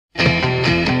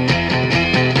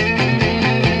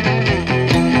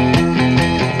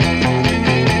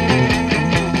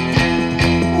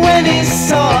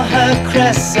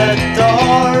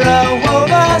Dora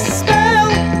wove a spell.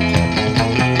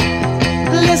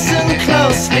 Listen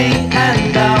closely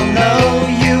and I'll know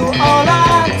you all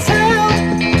I tell.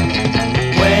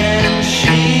 When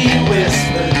she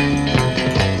whispered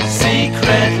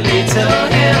secretly to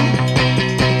him,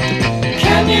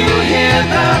 can you hear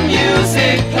the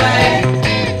music play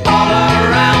all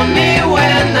around me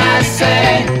when I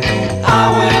say I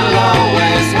will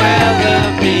always wear the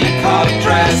peacock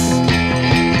dress?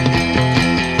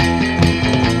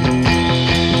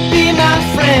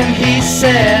 He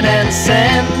said, and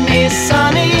send me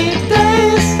sunny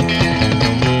days.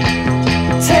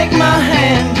 Take my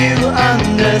hand, you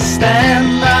understand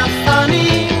my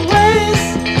funny ways.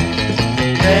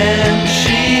 Then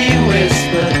she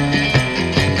whispered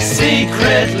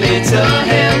secretly to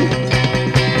him,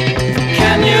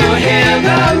 can you hear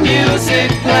the music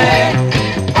play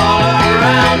all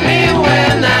around me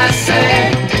when I say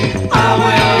I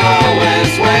will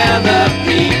always wear the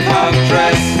peacock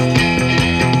dress?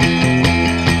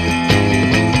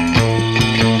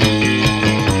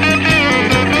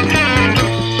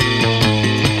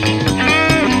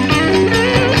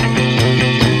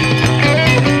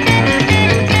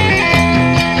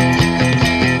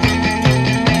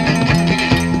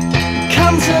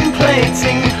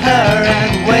 Contemplating her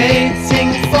and waiting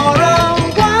for a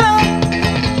while,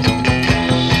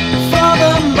 for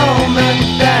the moment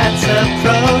that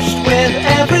approached with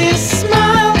every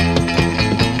smile.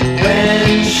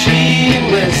 When she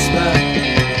whispered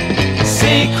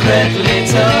secretly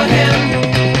to him,